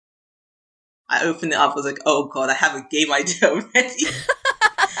I opened it up, I was like, oh god, I have a game idea already.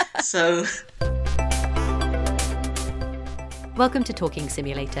 So... Welcome to Talking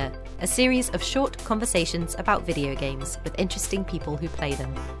Simulator, a series of short conversations about video games with interesting people who play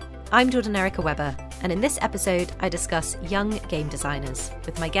them. I'm Jordan Erica Webber, and in this episode I discuss young game designers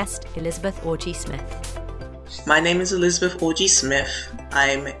with my guest Elizabeth Orji-Smith. My name is Elizabeth Orji-Smith.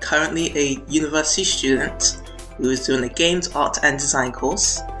 I'm currently a university student who is doing a games, art and design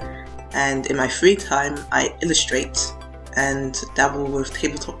course. And in my free time, I illustrate and dabble with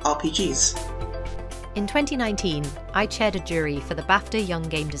tabletop RPGs. In 2019, I chaired a jury for the BAFTA Young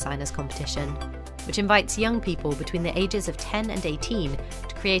Game Designers competition, which invites young people between the ages of 10 and 18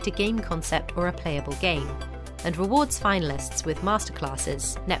 to create a game concept or a playable game, and rewards finalists with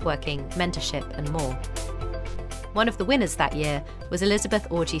masterclasses, networking, mentorship, and more. One of the winners that year was Elizabeth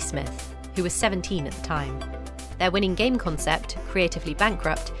Orji-Smith, who was 17 at the time. Their winning game concept, Creatively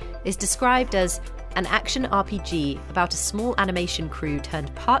Bankrupt, is described as an action RPG about a small animation crew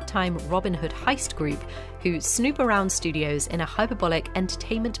turned part-time Robin Hood heist group who snoop around studios in a hyperbolic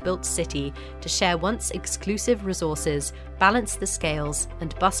entertainment-built city to share once exclusive resources, balance the scales,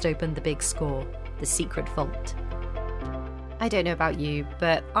 and bust open the big score, the secret vault. I don't know about you,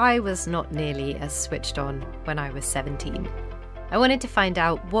 but I was not nearly as switched on when I was 17. I wanted to find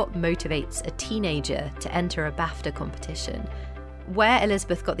out what motivates a teenager to enter a BAFTA competition, where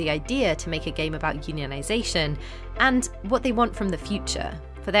Elizabeth got the idea to make a game about unionization, and what they want from the future,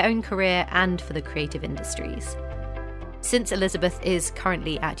 for their own career and for the creative industries. Since Elizabeth is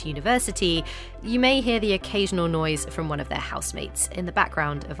currently at university, you may hear the occasional noise from one of their housemates in the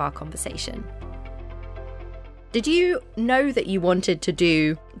background of our conversation. Did you know that you wanted to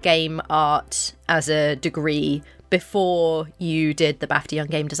do game art as a degree before you did the BAFTA Young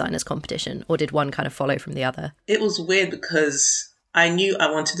Game Designers competition, or did one kind of follow from the other? It was weird because I knew I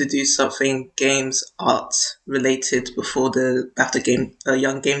wanted to do something games art related before the BAFTA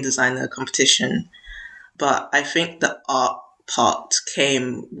Young Game Designer competition, but I think the art part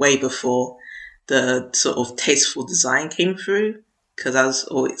came way before the sort of tasteful design came through, because I was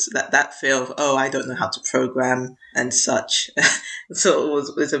always that fear of, I don't know how to program and such. So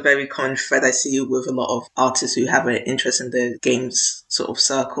it was a very common thread I see with a lot of artists who have an interest in the games sort of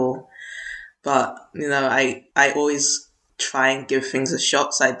circle. But, I always try and give things a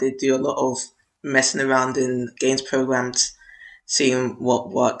shot. So I did do a lot of messing around in games programs, seeing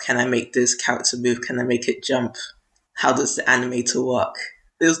what can I make this character move? Can I make it jump? How does the animator work?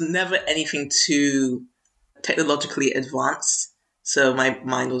 There was never anything too technologically advanced. So my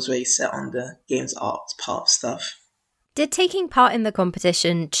mind was very set on the games art part of stuff. Did taking part in the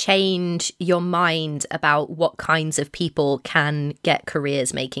competition change your mind about what kinds of people can get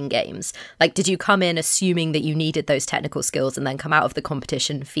careers making games? Like, did you come in assuming that you needed those technical skills and then come out of the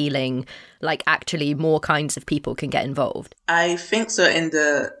competition feeling like actually more kinds of people can get involved? I think so. In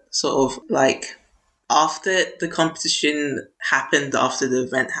the sort of like after the competition happened, after the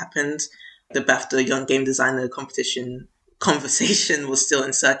event happened, the BAFTA Young Game Designer competition conversation was still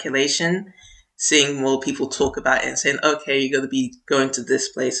in circulation. Seeing more people talk about it and saying, okay, you're going to be going to this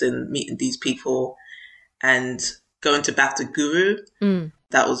place and meeting these people and going to BAFTA Guru.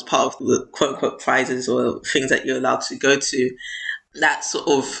 That was part of the quote-unquote prizes or things that you're allowed to go to. That sort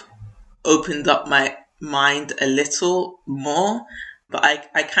of opened up my mind a little more. But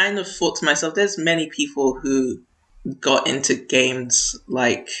I kind of thought to myself, there's many people who got into games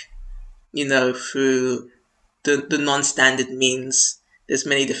like, through the non-standard means. There's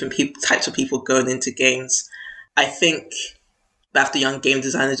many different types of people going into games. I think BAFTA Young Game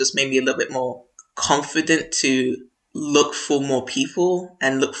Designer just made me a little bit more confident to look for more people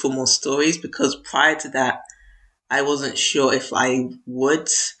and look for more stories, because prior to that, I wasn't sure if I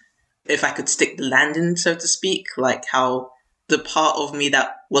could stick the landing, so to speak, like how the part of me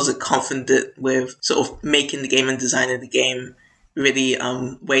that wasn't confident with sort of making the game and designing the game really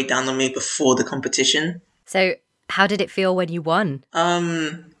weighed down on me before the competition. So how did it feel when you won?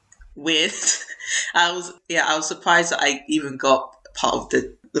 Weird. I was surprised that I even got part of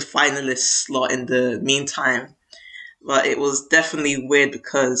the finalist slot in the meantime. But it was definitely weird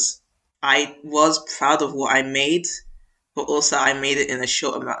because I was proud of what I made, but also I made it in a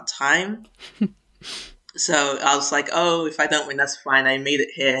short amount of time. So I was like, if I don't win, that's fine. I made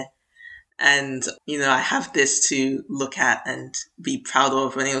it here. And, I have this to look at and be proud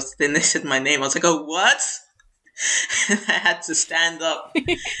of. And then they said my name. I was like, oh, what? And I had to stand up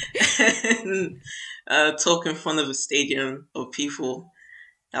and talk in front of a stadium of people.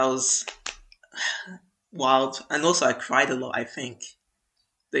 That was wild. And also I cried a lot, I think,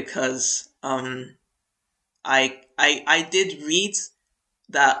 because I did read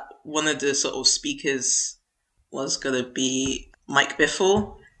that one of the sort of speakers was going to be Mike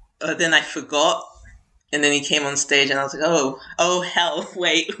Biffle. Then I forgot. And then he came on stage and I was like, oh hell,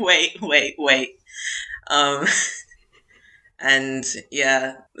 wait. Um, and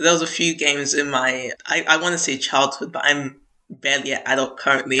yeah, there was a few games in my, I want to say childhood, but I'm barely an adult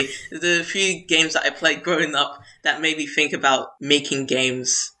currently. There's a few games that I played growing up that made me think about making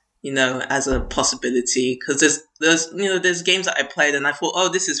games, as a possibility. Because there's games that I played and I thought, oh,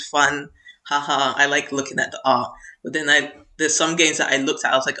 this is fun. Haha, I like looking at the art. But then there's some games that I looked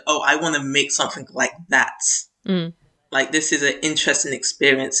at, I was like, oh, I want to make something like that. Mm. Like, this is an interesting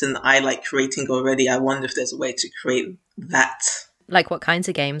experience and I like creating already. I wonder if there's a way to create that. Like what kinds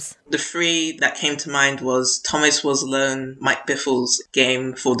of games? The three that came to mind was Thomas Was Alone, Mike Biffle's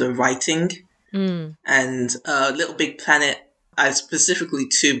game for the writing, and Little Big Planet. I specifically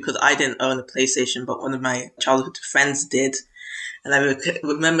two because I didn't own a PlayStation, but one of my childhood friends did. And I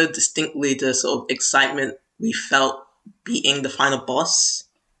remember distinctly the sort of excitement we felt beating the final boss,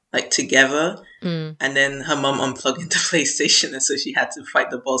 like together. And then her mum unplugged the PlayStation, and so she had to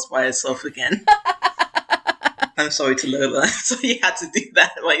fight the boss by herself again. I'm sorry to Lola. So you had to do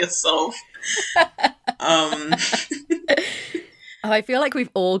that by yourself. I feel like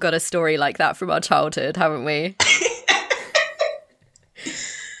we've all got a story like that from our childhood, haven't we?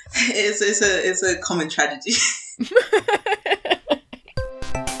 It's a common tragedy.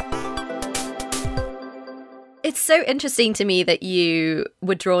 It's so interesting to me that you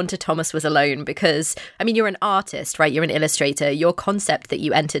were drawn to Thomas Was Alone because, I mean, you're an artist, right? You're an illustrator. Your concept that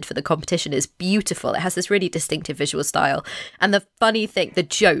you entered for the competition is beautiful. It has this really distinctive visual style. And the funny thing, the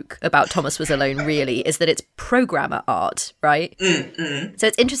joke about Thomas Was Alone really is that it's programmer art, right? Mm-hmm. So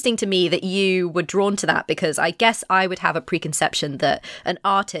it's interesting to me that you were drawn to that because I guess I would have a preconception that an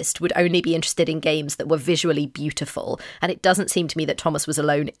artist would only be interested in games that were visually beautiful. And it doesn't seem to me that Thomas Was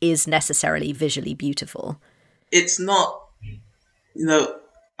Alone is necessarily visually beautiful. It's not,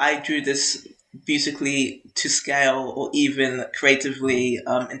 I drew this beautifully to scale or even creatively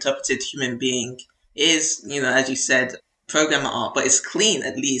interpreted human being. It is, as you said, programmer art, but it's clean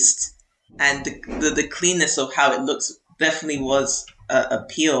at least. And the cleanness of how it looks definitely was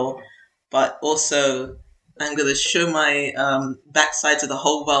appeal, but also I'm going to show my backside to the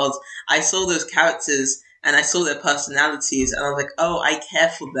whole world. I saw those characters and I saw their personalities and I was like, oh, I care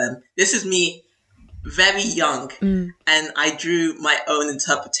for them. This is me very young, and I drew my own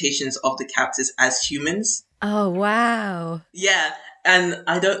interpretations of the characters as humans. Oh, wow. Yeah, and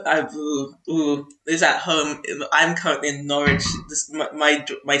it's at home. I'm currently in Norwich.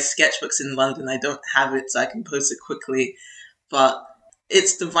 My sketchbook's in London. I don't have it, so I can post it quickly. But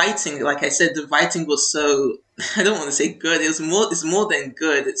it's the writing. Like I said, the writing was so, I don't want to say good. It's more than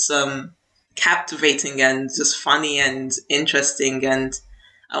good. It's captivating and just funny and interesting, and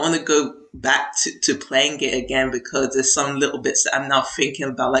I want to go back to playing it again because there's some little bits that I'm now thinking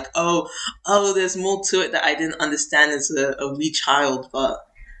about, like, oh, there's more to it that I didn't understand as a wee child. But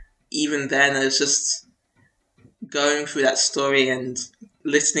even then, I was just going through that story and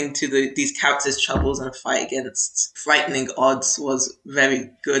listening to these characters' troubles and fight against frightening odds was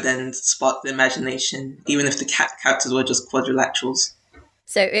very good and sparked the imagination, even if the characters were just quadrilaterals.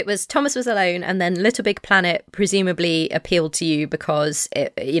 So it was Thomas Was Alone, and then Little Big Planet presumably appealed to you because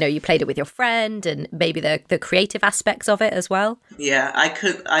you played it with your friend, and maybe the creative aspects of it as well. Yeah,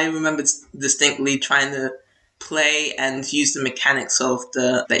 I remember distinctly trying to play and use the mechanics of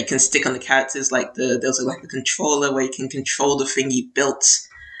that you can stick on the characters. Like there's like a controller where you can control the thing you built.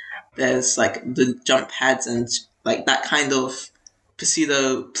 There's like the jump pads and like that kind of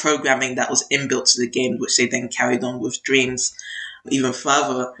pseudo programming that was inbuilt to the game, which they then carried on with Dreams even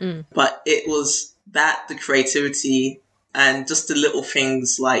further. But it was the creativity and just the little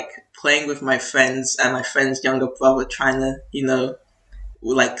things like playing with my friends and my friend's younger brother trying to,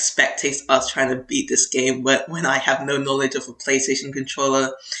 like spectate us trying to beat this game when I have no knowledge of a PlayStation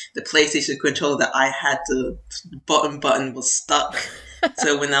controller. The PlayStation controller that I had, the bottom button was stuck.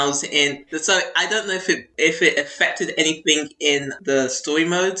 So when I was so I don't know if it affected anything in the story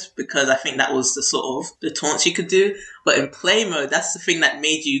mode, because I think that was the sort of the taunts you could do. But in play mode, that's the thing that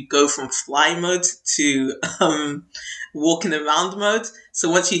made you go from fly mode to walking around mode. So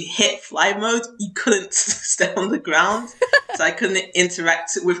once you hit fly mode, you couldn't step on the ground. So I couldn't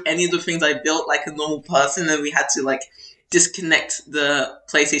interact with any of the things I built like a normal person, and we had to like disconnect the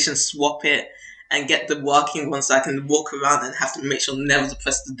PlayStation, swap it, and get the working one so I can walk around and have to make sure never to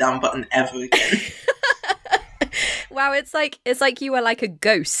press the down button ever again. Wow, it's like you were like a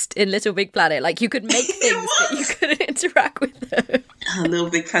ghost in Little Big Planet. Like you could make things, but you couldn't interact with them. A Little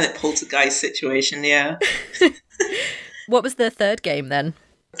Big Planet poltergeist situation, yeah. What was the third game then?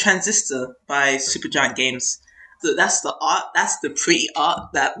 Transistor by Supergiant Games. So that's the art, that's the pretty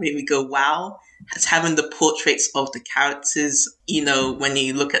art that made me go, wow. It's having the portraits of the characters, when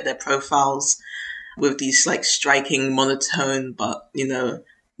you look at their profiles with these like striking monotone, but,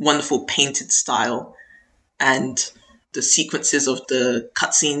 wonderful painted style, and the sequences of the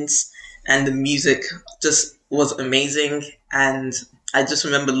cutscenes and the music just was amazing. And I just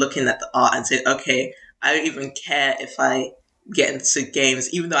remember looking at the art and saying, okay, I don't even care if I get into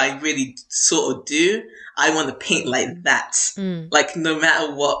games, even though I really sort of do. I want to paint like that. Like, no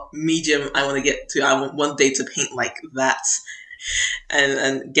matter what medium I want to get to, I want one day to paint like that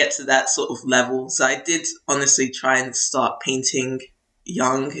and get to that sort of level. So I did honestly try and start painting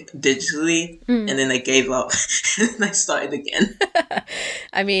young digitally, and then I gave up and I started again.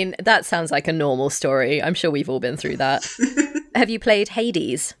 I mean, that sounds like a normal story. I'm sure we've all been through that. Have you played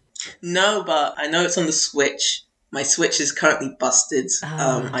Hades? No, but I know it's on the Switch. My Switch is currently busted.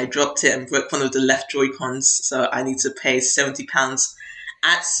 I dropped it and broke one of the left Joy-Cons, so I need to pay £70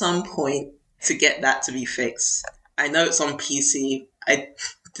 at some point to get that to be fixed. I know it's on PC. I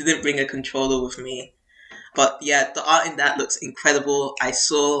didn't bring a controller with me. But yeah, the art in that looks incredible. I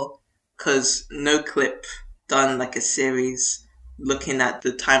saw, because NoClip done like a series looking at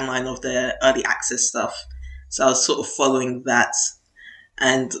the timeline of their early access stuff. So I was sort of following that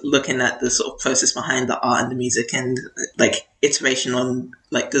and looking at the sort of process behind the art and the music and like iteration on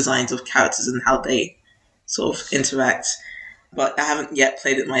like designs of characters and how they sort of interact. But I haven't yet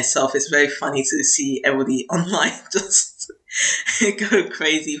played it myself. It's very funny to see everybody online just go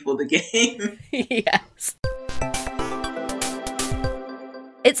crazy for the game. Yes.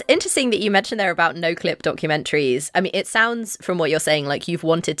 It's interesting that you mentioned there about no-clip documentaries. I mean, it sounds from what you're saying like you've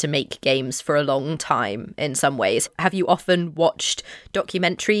wanted to make games for a long time in some ways. Have you often watched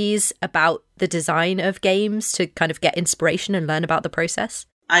documentaries about the design of games to kind of get inspiration and learn about the process?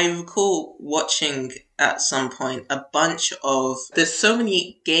 I recall watching at some point a bunch of... There's so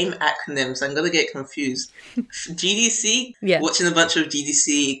many game acronyms, I'm going to get confused. GDC? Yeah. Watching a bunch of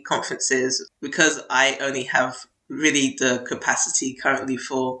GDC conferences because I only have really the capacity currently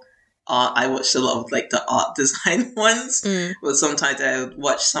for art. I watched a lot of like the art design ones, but sometimes I would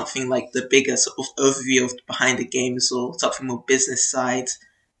watch something like the bigger sort of overview of behind the games or something more business side,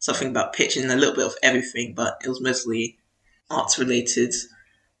 something about pitching, a little bit of everything, but it was mostly arts related.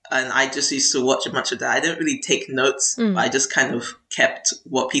 And I just used to watch a bunch of that. I didn't really take notes, but I just kind of kept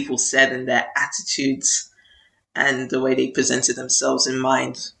what people said and their attitudes and the way they presented themselves in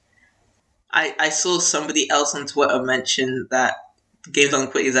mind. I saw somebody else on Twitter mention that Games Done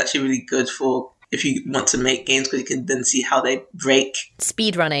Quick is actually really good for if you want to make games because you can then see how they break.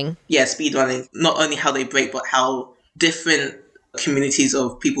 Speedrunning. Yeah, speedrunning. Not only how they break, but how different communities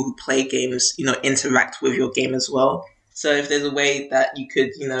of people who play games, interact with your game as well. So if there's a way that you could,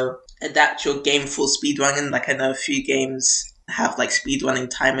 adapt your game for speedrunning, like I know a few games have like speedrunning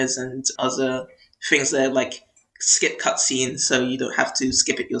timers and other things that are like skip cutscenes, so you don't have to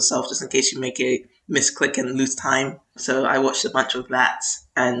skip it yourself just in case you make a misclick and lose time. So I watched a bunch of that,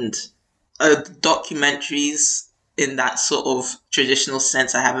 and documentaries in that sort of traditional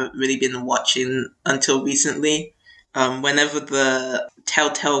sense I haven't really been watching until recently. Whenever the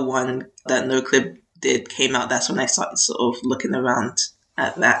Telltale one that NoClip did came out, that's when I started sort of looking around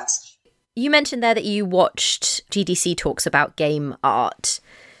at that. You mentioned there that you watched GDC talks about game art.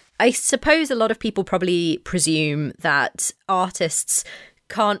 I suppose a lot of people probably presume that artists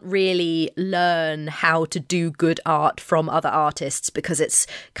can't really learn how to do good art from other artists because it's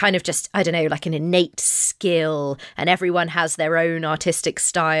kind of just, I don't know, like an innate skill and everyone has their own artistic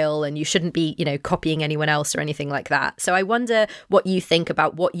style and you shouldn't be, copying anyone else or anything like that. So I wonder what you think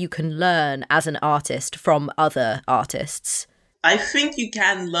about what you can learn as an artist from other artists. I think you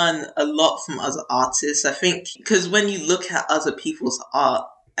can learn a lot from other artists. I think because when you look at other people's art,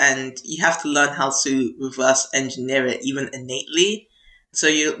 and you have to learn how to reverse engineer it even innately. So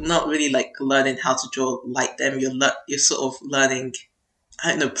you're not really like learning how to draw like them. You're sort of learning,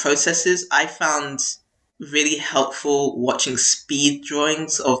 processes. I found really helpful watching speed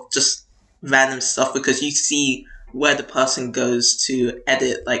drawings of just random stuff because you see where the person goes to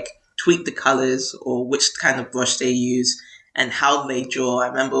edit, like tweak the colors or which kind of brush they use and how they draw. I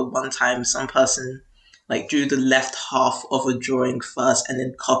remember one time some person like drew the left half of a drawing first and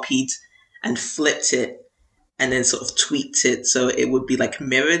then copied and flipped it and then sort of tweaked it so it would be like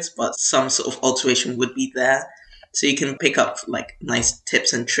mirrored, but some sort of alteration would be there. So you can pick up like nice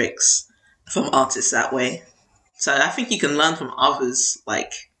tips and tricks from artists that way. So I think you can learn from others,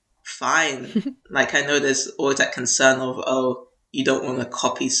 like, fine. Like I know there's always that concern of, you don't want to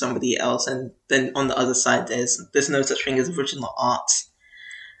copy somebody else. And then on the other side, there's no such thing as original art.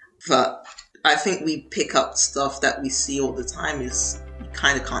 But I think we pick up stuff that we see all the time. Is you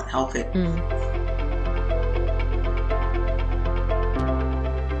kind of can't help it.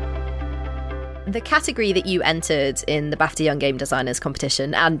 The category that you entered in the BAFTA Young Game Designers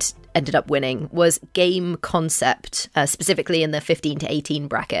competition and ended up winning was game concept, specifically in the 15 to 18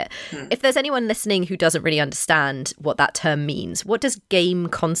 bracket. If there's anyone listening who doesn't really understand what that term means, what does game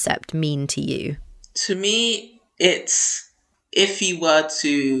concept mean to you? To me, it's if you were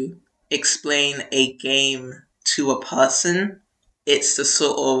to explain a game to a person, it's the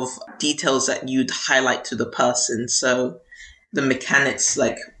sort of details that you'd highlight to the person. So the mechanics,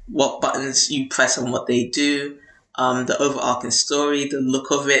 like what buttons you press and what they do, the overarching story, the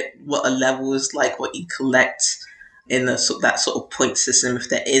look of it, what a level is like, what you collect in that sort of point system, if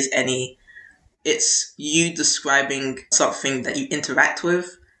there is any. It's you describing something that you interact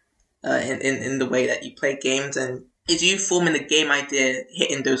with in the way that you play games, and it's you forming a game idea,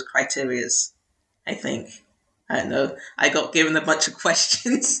 hitting those criterias, I think. I don't know. I got given a bunch of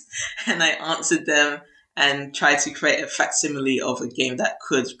questions and I answered them and tried to create a facsimile of a game that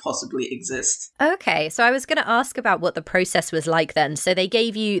could possibly exist. Okay, so I was going to ask about what the process was like then. So they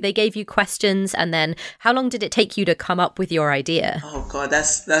gave you questions, and then how long did it take you to come up with your idea? Oh god,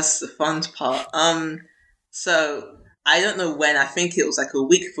 that's the fun part. So I don't know when. I think it was like a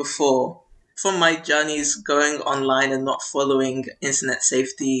week before. From my journeys going online and not following internet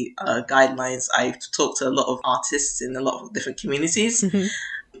safety guidelines, I've talked to a lot of artists in a lot of different communities.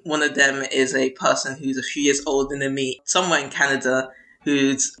 One of them is a person who's a few years older than me, somewhere in Canada,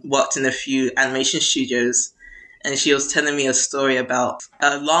 who's worked in a few animation studios. And she was telling me a story about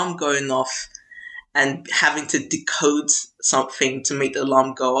an alarm going off and having to decode something to make the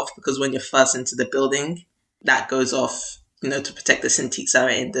alarm go off, because when you're first into the building, that goes off, to protect the synthetics that are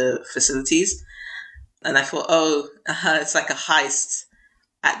in the facilities. And I thought, it's like a heist.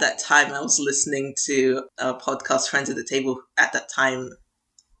 At that time, I was listening to a podcast, Friends at the Table. At that time,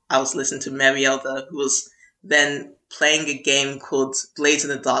 I was listening to Mary Elder, who was then playing a game called Blades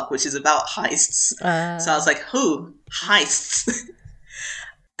in the Dark, which is about heists. So I was like, heists?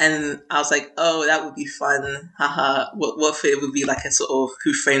 And I was like, that would be fun. Haha. What if it would be like a sort of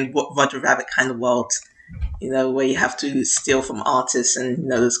Who Framed Roger Rabbit kind of world, where you have to steal from artists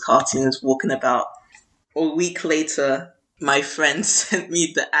and, there's cartoons walking about. A week later, my friend sent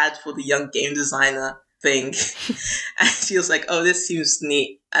me the ad for the Young Game Designer thing. And she was like, this seems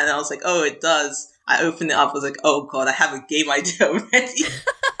neat. And I was like, it does. I opened it up. I was like, oh god, I have a game idea already.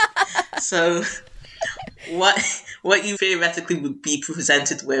 So what you theoretically would be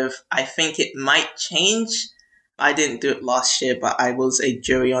presented with, I think it might change. I didn't do it last year, but I was a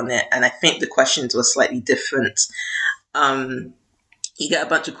jury on it. And I think the questions were slightly different. You get a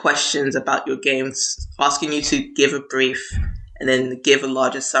bunch of questions about your games, asking you to give a brief and then give a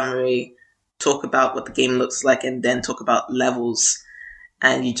larger summary, talk about what the game looks like, and then talk about levels.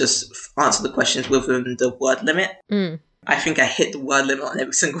 And you just answer the questions within the word limit. I think I hit the word limit on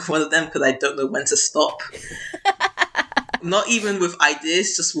every single one of them because I don't know when to stop. Not even with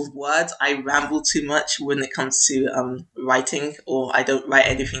ideas, just with words. I ramble too much when it comes to writing, or I don't write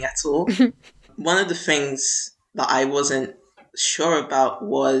anything at all. One of the things that I wasn't sure about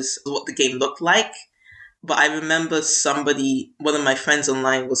was what the game looked like. But I remember one of my friends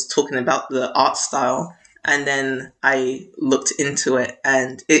online was talking about the art style. And then I looked into it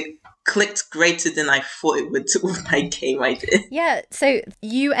and it clicked greater than I thought it would with my game idea. Yeah, so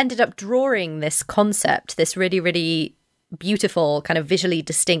you ended up drawing this concept, this really, really beautiful, kind of visually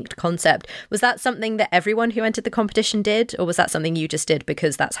distinct concept. Was that something that everyone who entered the competition did, or was that something you just did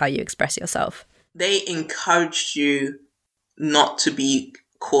because that's how you express yourself? They encouraged you not to be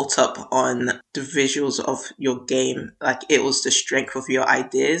caught up on the visuals of your game. Like, it was the strength of your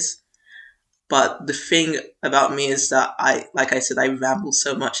ideas. But the thing about me is that I ramble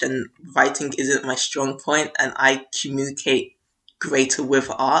so much and writing isn't my strong point, and I communicate greater with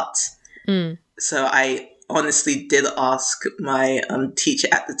art. So I honestly did ask my teacher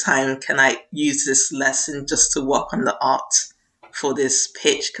at the time, can I use this lesson just to work on the art for this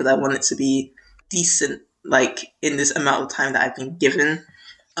pitch? Because I want it to be decent, like in this amount of time that I've been given.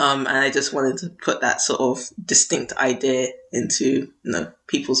 And I just wanted to put that sort of distinct idea into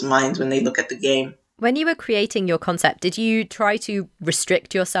people's minds when they look at the game. When you were creating your concept, did you try to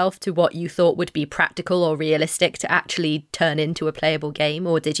restrict yourself to what you thought would be practical or realistic to actually turn into a playable game,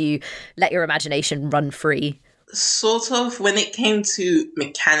 or did you let your imagination run free? Sort of. When it came to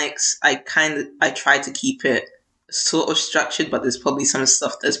mechanics, I tried to keep it sort of structured, but there's probably some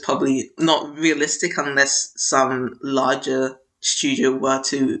stuff that's probably not realistic unless some larger studio were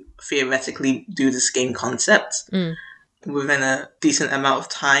to theoretically do this game concept within a decent amount of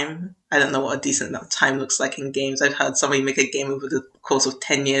time. I don't know what a decent amount of time looks like in games. I've heard somebody make a game over the course of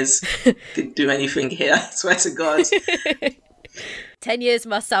 10 years could do anything here, I swear to God. 10 years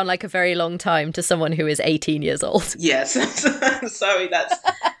must sound like a very long time to someone who is 18 years old. Yes. Sorry, that's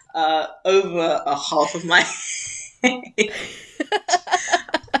over a half of my...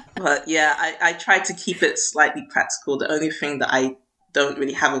 But yeah, I try to keep it slightly practical. The only thing that I don't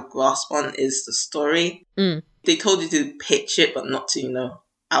really have a grasp on is the story. They told you to pitch it, but not to,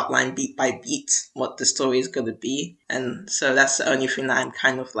 outline beat by beat what the story is going to be. And so that's the only thing that I'm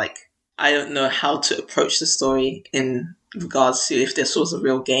kind of like, I don't know how to approach the story in regards to if this was a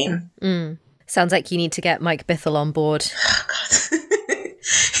real game. Sounds like you need to get Mike Bithell on board. Oh, God.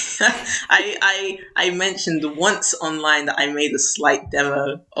 I mentioned once online that I made a slight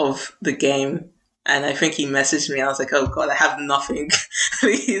demo of the game, and I think he messaged me. I was like, oh God, I have nothing.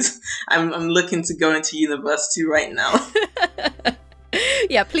 Please, I'm looking to go into university right now.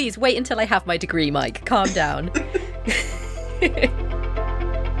 Yeah, please wait until I have my degree, Mike. Calm down.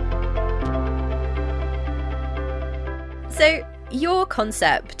 So your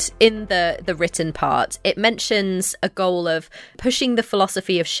concept in the written part, it mentions a goal of pushing the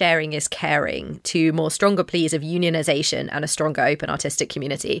philosophy of sharing is caring to more stronger pleas of unionization and a stronger open artistic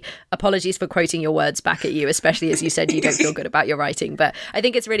community. Apologies for quoting your words back at you, especially as you said you don't feel good about your writing, but I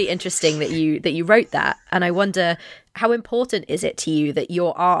think it's really interesting that you wrote that, and I wonder, how important is it to you that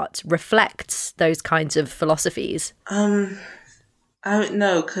your art reflects those kinds of philosophies? I don't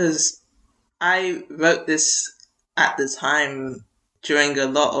know, because I wrote this at the time during a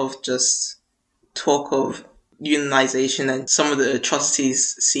lot of just talk of unionization and some of the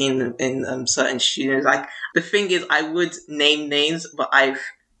atrocities seen in certain studios. Like, the thing is, I would name names, but I've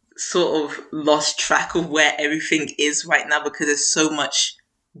sort of lost track of where everything is right now because there's so much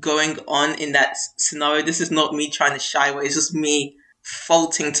going on in that scenario. This is not me trying to shy away. It's just me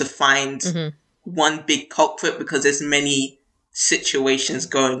faulting to find one big culprit because there's many situations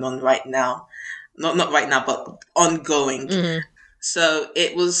going on right now. Not right now, but ongoing. So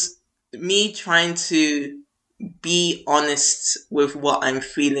it was me trying to be honest with what I'm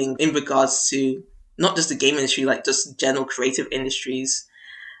feeling in regards to not just the game industry, like just general creative industries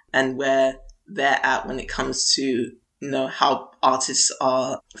and where they're at when it comes to, how artists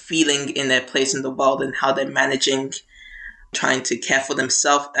are feeling in their place in the world and how they're managing, trying to care for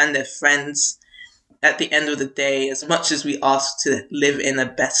themselves and their friends. At the end of the day, as much as we ask to live in a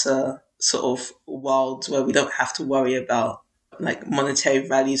better sort of world where we don't have to worry about like monetary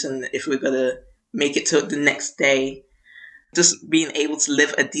values and if we're going to make it to the next day, just being able to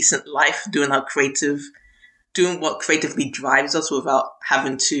live a decent life, doing what creatively drives us without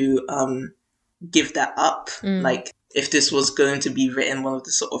having to give that up. Like, if this was going to be written, one of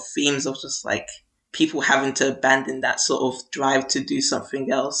the sort of themes of just like people having to abandon that sort of drive to do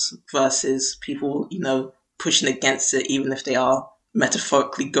something else versus people, pushing against it, even if they are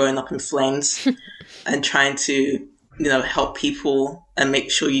metaphorically going up in flames and trying to, help people and make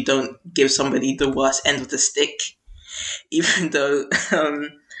sure you don't give somebody the worst end of the stick, even though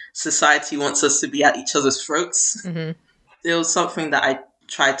society wants us to be at each other's throats. There was something that I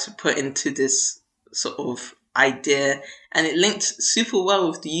tried to put into this sort of idea, and it linked super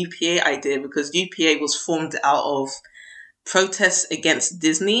well with the UPA idea because UPA was formed out of protests against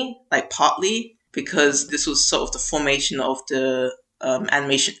Disney, like partly because this was sort of the formation of the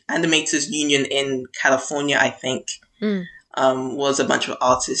animators union in California, I think. Was a bunch of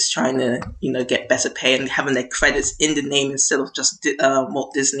artists trying to, get better pay and having their credits in the name instead of just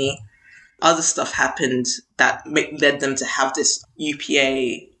Walt Disney. Other stuff happened that led them to have this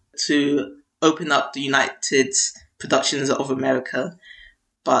UPA to open up the United Productions of America.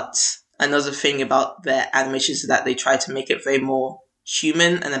 But another thing about their animations is that they try to make it very more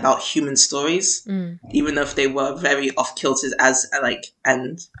human and about human stories, even though if they were very off-kilter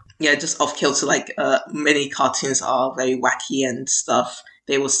just off-kilter, many cartoons are very wacky and stuff.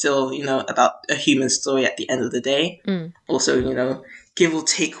 They were still, about a human story at the end of the day. Also, give or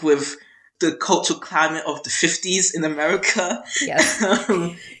take with the cultural climate of the 50s in America. Yes.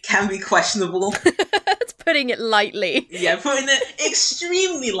 Can be questionable. That's putting it lightly. Yeah, putting it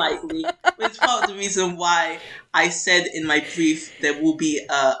extremely lightly. But it's part of the reason why I said in my brief there will be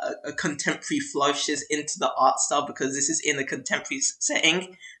a contemporary flourishes into the art style because this is in a contemporary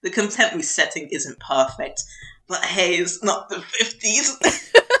setting. The contemporary setting isn't perfect, but hey, it's not the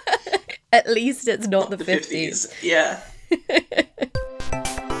 50s. At least it's not the 50s. Yeah.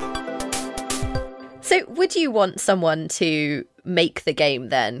 So would you want someone to make the game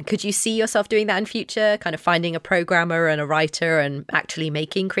then? Could you see yourself doing that in future, kind of finding a programmer and a writer and actually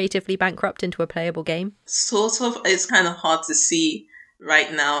making Creatively Bankrupt into a playable game? Sort of. It's kind of hard to see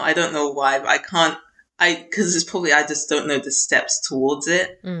right now. I don't know why, but I can't. Because it's probably I just don't know the steps towards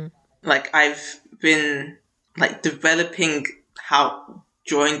it. Like I've been like developing how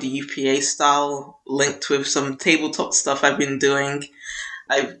drawing the UPA style linked with some tabletop stuff I've been doing.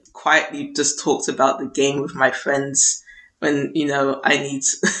 I've quietly just talked about the game with my friends when, I need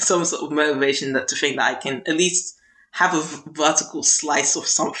some sort of motivation to think that I can at least have a vertical slice of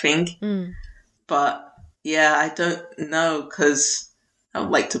something. But yeah, I don't know because I would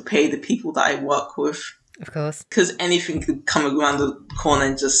like to pay the people that I work with. Of course. Because anything could come around the corner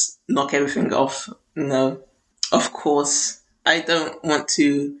and just knock everything off. Of course, I don't want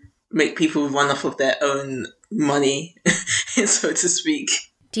to make people run off of their own money, so to speak.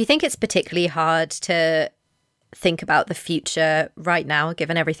 Do you think it's particularly hard to think about the future right now,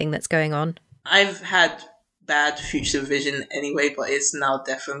 given everything that's going on? I've had bad future vision anyway, but it's now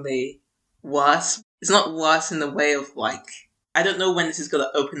definitely worse. It's not worse in the way of I don't know when this is going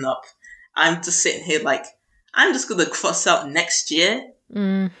to open up. I'm just sitting here I'm just going to cross out next year.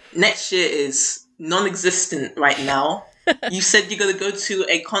 Next year is non-existent right now. You said you're going to go to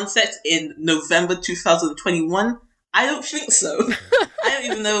a concert in November 2021. I don't think so. I don't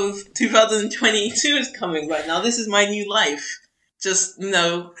even know if 2022 is coming right now. This is my new life. Just,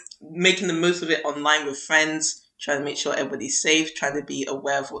 making the most of it online with friends, trying to make sure everybody's safe, trying to be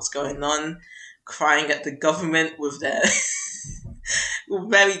aware of what's going on, crying at the government with their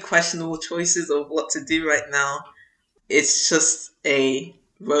very questionable choices of what to do right now. It's just a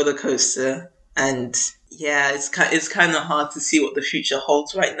roller coaster, and yeah, it's kind of hard to see what the future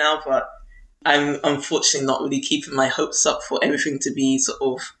holds right now, but I'm unfortunately not really keeping my hopes up for everything to be sort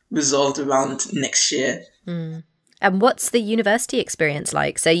of resolved around next year. And what's the university experience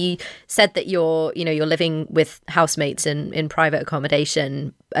like? So you said that you're living with housemates in private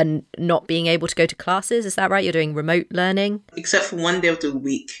accommodation and not being able to go to classes. Is that right? You're doing remote learning? Except for one day of the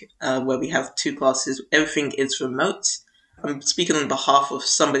week where we have 2 classes, everything is remote. I'm speaking on behalf of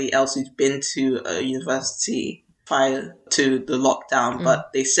somebody else who's been to a university prior to the lockdown,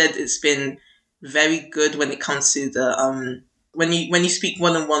 but they said it's been very good when it comes to the when you speak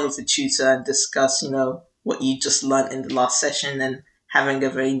one-on-one with the tutor and discuss, what you just learned in the last session and having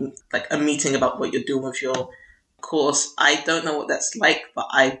a meeting about what you're doing with your course. I don't know what that's like, but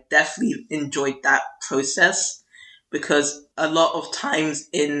I definitely enjoyed that process because a lot of times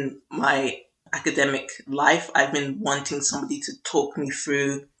in my academic life, I've been wanting somebody to talk me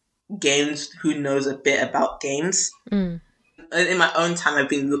through games who knows a bit about games. In my own time, I've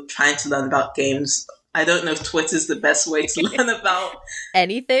been trying to learn about games. I don't know if Twitter's the best way to learn about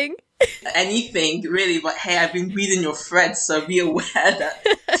anything, really. But hey, I've been reading your threads, so be aware that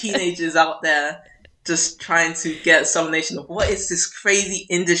teenagers out there just trying to get some nation of what is this crazy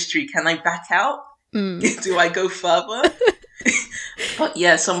industry? Can I back out? Do I go further? But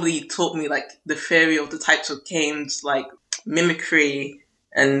yeah, somebody taught me the theory of the types of games like mimicry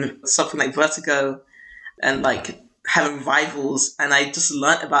and something like Vertigo and having rivals, and I just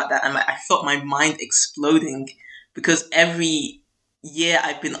learnt about that, and I felt my mind exploding because every year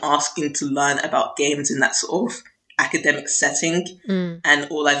I've been asking to learn about games in that sort of academic setting, and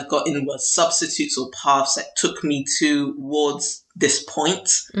all I've gotten was substitutes or paths that took me towards this point,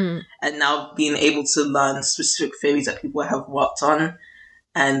 and now being able to learn specific theories that people have worked on,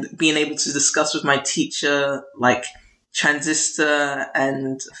 and being able to discuss with my teacher Transistor,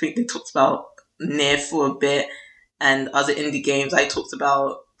 and I think they talked about Nier for a bit, and other indie games. I talked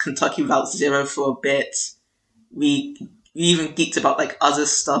about Kentucky Route Zero for a bit. We even geeked about other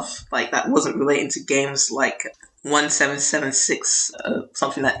stuff that wasn't relating to games, like 1776,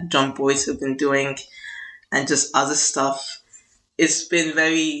 something that John Boyce have been doing, and just other stuff. It's been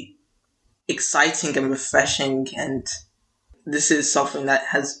very exciting and refreshing, and this is something that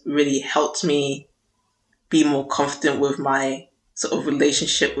has really helped me be more confident with my sort of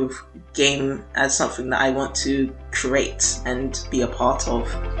relationship with game as something that I want to create and be a part of.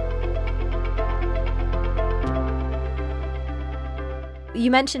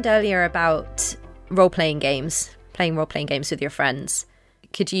 You mentioned earlier about role-playing games, playing role-playing games with your friends.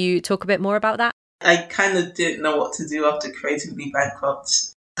 Could you talk a bit more about that? I kind of didn't know what to do after Creatively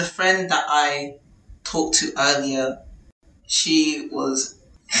Bankrupt. The friend that I talked to earlier, she was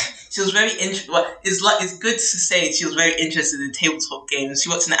very interested. Well, it's good to say she was very interested in tabletop games. She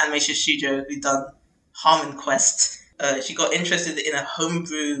worked in an animation studio who done Harmon Quest. She got interested in a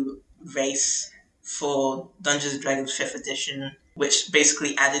homebrew race for Dungeons & Dragons 5th edition, which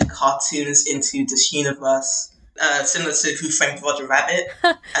basically added cartoons into this universe. similar to Who Framed Roger Rabbit,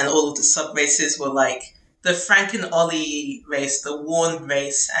 and all of the sub races were like the Frank and Ollie race, the Warn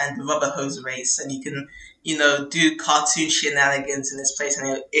race, and the Rubber Hose race, and you can, do cartoon shenanigans in this place,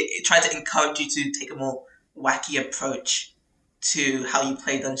 and it tried to encourage you to take a more wacky approach to how you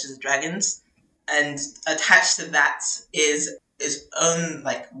play Dungeons and Dragons. And attached to that is its own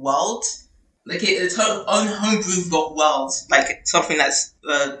like world, like its own homebrew world, like something that's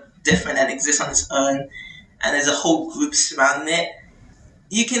different and exists on its own, and there's a whole group surrounding it.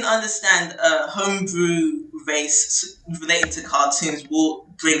 You can understand a homebrew race relating to cartoons will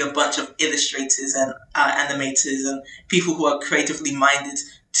bring a bunch of illustrators and animators and people who are creatively minded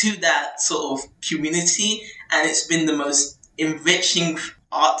to that sort of community, and it's been the most enriching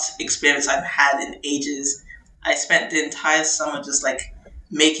art experience I've had in ages. I spent the entire summer just like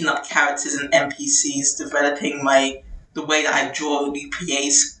making up characters and NPCs, developing the way that I draw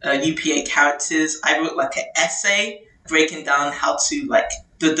UPA characters. I wrote like an essay breaking down how to like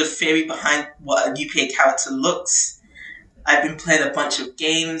the theory behind what a UPA character looks. I've been playing a bunch of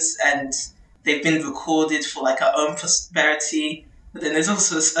games and they've been recorded for like our own prosperity. But then there's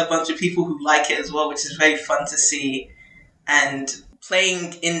also a bunch of people who like it as well, which is very fun to see. And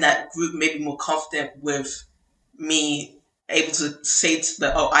playing in that group made me more confident with me able to say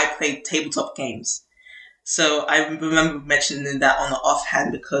I play tabletop games. So I remember mentioning that on the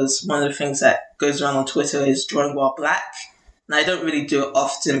offhand because one of the things that goes around on Twitter is drawing while black. And I don't really do it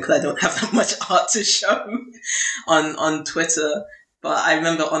often because I don't have that much art to show on Twitter. But I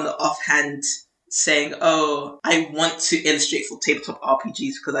remember on the offhand saying, I want to illustrate for tabletop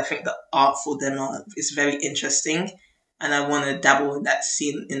RPGs because I think the art for them is very interesting. And I want to dabble in that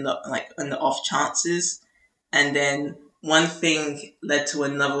scene in the off chances. And then one thing led to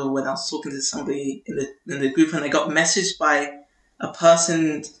another when I was talking to somebody in the group, and I got messaged by a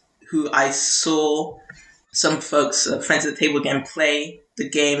person who I saw some folks, friends at the table again, play the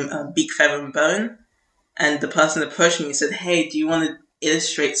game Beak, Feather and Bone. And the person approached me and said, hey, do you want to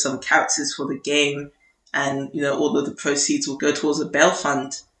illustrate some characters for the game? And, all of the proceeds will go towards a bail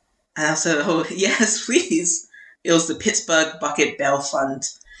fund. And I said, oh, yes, please. It was the Pittsburgh Bucket Bail Fund.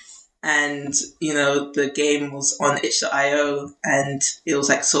 And, the game was on itch.io and it was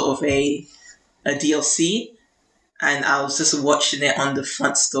like sort of a DLC. And I was just watching it on the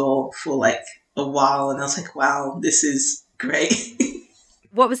front store for like a while. And I was like, wow, this is great.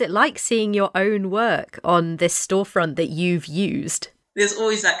 What was it like seeing your own work on this storefront that you've used? There's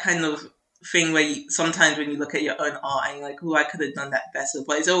always that kind of thing where sometimes when you look at your own art and you're like, I could have done that better.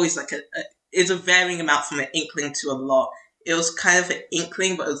 But it's always like it's a varying amount from an inkling to a lot. It was kind of an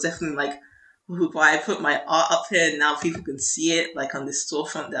inkling, but it was definitely like, why I put my art up here and now people can see it, like on this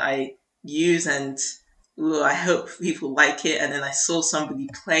storefront that I use, and I hope people like it. And then I saw somebody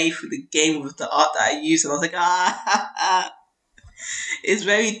play through the game with the art that I use, and I was like, It's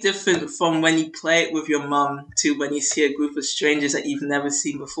very different from when you play it with your mum to when you see a group of strangers that you've never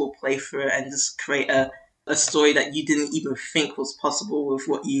seen before play through it and just create a story that you didn't even think was possible with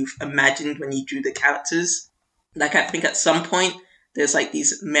what you've imagined when you drew the characters. Like, I think at some point, there's like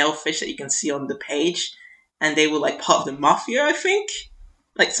these male fish that you can see on the page, and they were like part of the mafia, I think.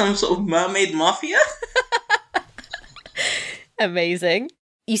 Like some sort of mermaid mafia. Amazing.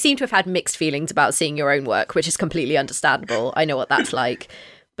 You seem to have had mixed feelings about seeing your own work, which is completely understandable. I know what that's like.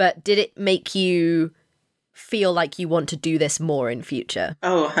 But did it make you feel like you want to do this more in future?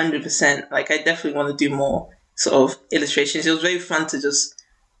 Oh, 100%. Like, I definitely want to do more sort of illustrations. It was very fun to just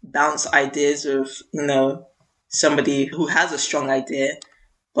bounce ideas with, somebody who has a strong idea,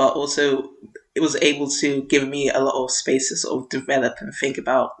 but also it was able to give me a lot of space to sort of develop and think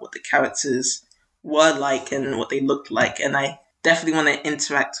about what the characters were like and what they looked like. And I definitely want to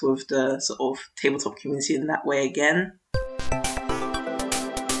interact with the sort of tabletop community in that way again.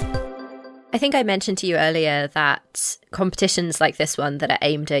 I think I mentioned to you earlier that competitions like this one that are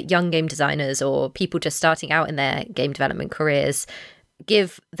aimed at young game designers or people just starting out in their game development careers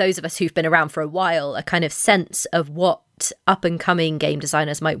give those of us who've been around for a while a kind of sense of what up-and-coming game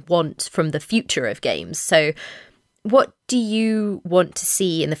designers might want from the future of games. So what do you want to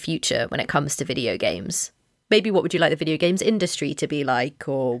see in the future when it comes to video games? Maybe what would you like the video games industry to be like?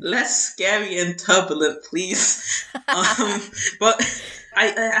 Or less scary and turbulent, please. But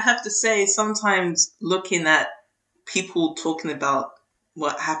I have to say, sometimes looking at people talking about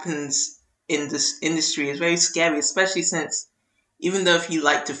what happens in this industry is very scary, especially since even though if you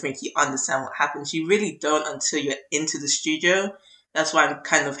like to think you understand what happens, you really don't until you're into the studio. That's why I'm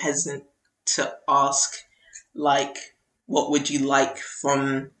kind of hesitant to ask, like, what would you like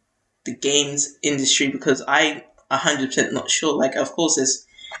from the games industry? Because I'm 100% not sure. Like, of course, there's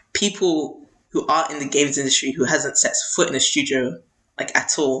people who are in the games industry who hasn't set foot in a studio like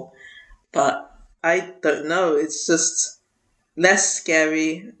at all. But I don't know. It's just less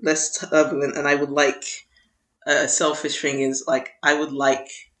scary, less turbulent, and I would like a selfish thing is like I would like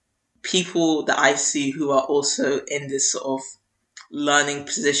people that I see who are also in this sort of learning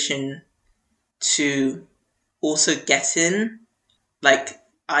position to also get in. Like,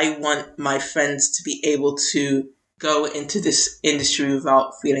 I want my friends to be able to go into this industry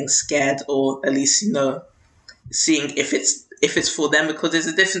without feeling scared, or at least, seeing if it's for them, because there's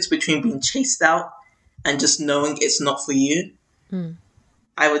a difference between being chased out and just knowing it's not for you.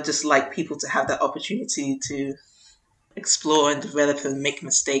 I would just like people to have that opportunity to explore and develop and make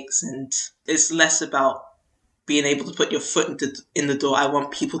mistakes, and it's less about being able to put your foot in the door. I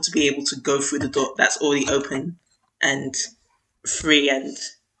want people to be able to go through the door that's already open and free, and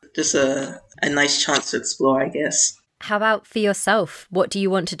just a nice chance to explore, I guess. How about for yourself? What do you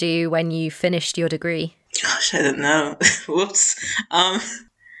want to do when you finished your degree? Gosh, I don't know. Whoops.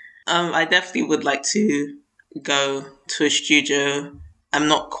 I definitely would like to go to a studio. I'm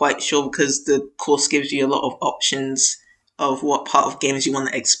not quite sure because the course gives you a lot of options of what part of games you want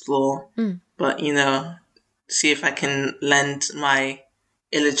to explore. But, see if I can lend my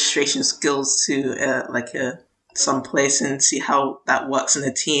illustration skills to some place and see how that works in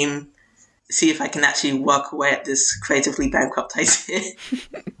a team. See if I can actually work away at this creatively bankrupt idea.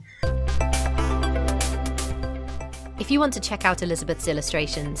 If you want to check out Elizabeth's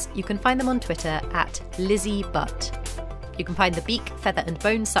illustrations, you can find them on Twitter at Lizzie Butt. You can find the Beak, Feather and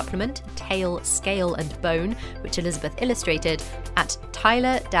Bone supplement, Tail, Scale and Bone, which Elizabeth illustrated, at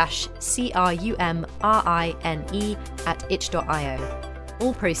tyler-crumrine at itch.io.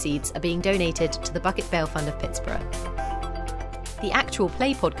 All proceeds are being donated to the Bucket Bail Fund of Pittsburgh. The actual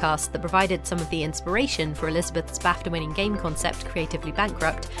play podcast that provided some of the inspiration for Elizabeth's BAFTA-winning game concept, Creatively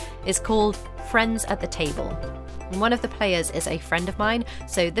Bankrupt, is called Friends at the Table. And one of the players is a friend of mine,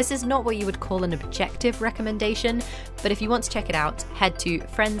 so this is not what you would call an objective recommendation, but if you want to check it out, head to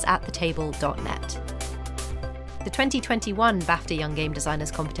friendsattethetable.net. The 2021 BAFTA Young Game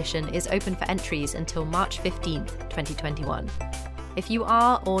Designers competition is open for entries until March 15th, 2021. If you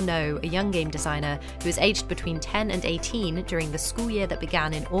are or know a young game designer who is aged between 10 and 18 during the school year that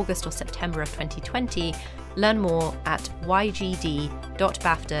began in August or September of 2020, learn more at ygd.bafta.org.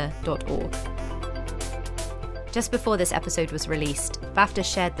 Just before this episode was released, BAFTA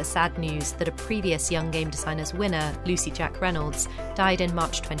shared the sad news that a previous Young Game Designers winner, Lucy Jack Reynolds, died in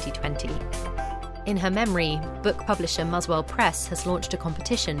March 2020. In her memory, book publisher Muswell Press has launched a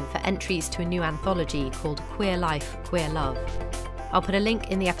competition for entries to a new anthology called Queer Life, Queer Love. I'll put a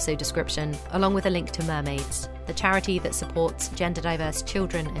link in the episode description, along with a link to Mermaids, the charity that supports gender-diverse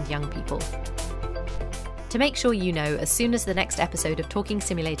children and young people. To make sure you know as soon as the next episode of Talking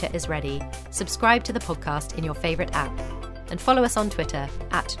Simulator is ready, subscribe to the podcast in your favourite app, and follow us on Twitter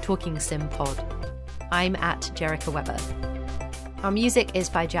at TalkingSimPod. I'm at Jericha Weber. Our music is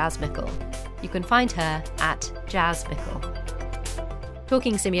by Jazz Mickle. You can find her at Jazz Mickle.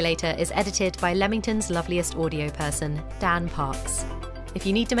 Talking Simulator is edited by Leamington's loveliest audio person, Dan Parks. If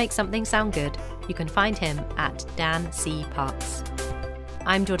you need to make something sound good, you can find him at Dan C. Parks.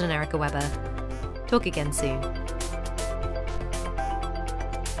 I'm Jordan Erica Weber. Talk again soon.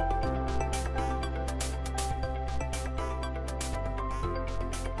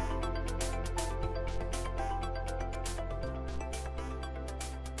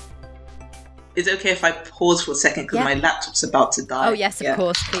 Is it okay if I pause for a second because my laptop's about to die? Oh yes, of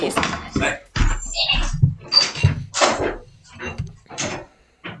course, please. Cool.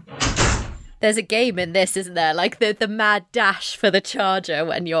 There's a game in this, isn't there? Like the mad dash for the charger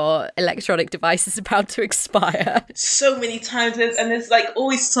when your electronic device is about to expire. So many times, and there's like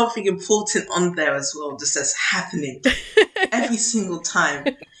always something important on there as well, just that's happening every single time.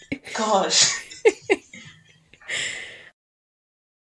 Gosh.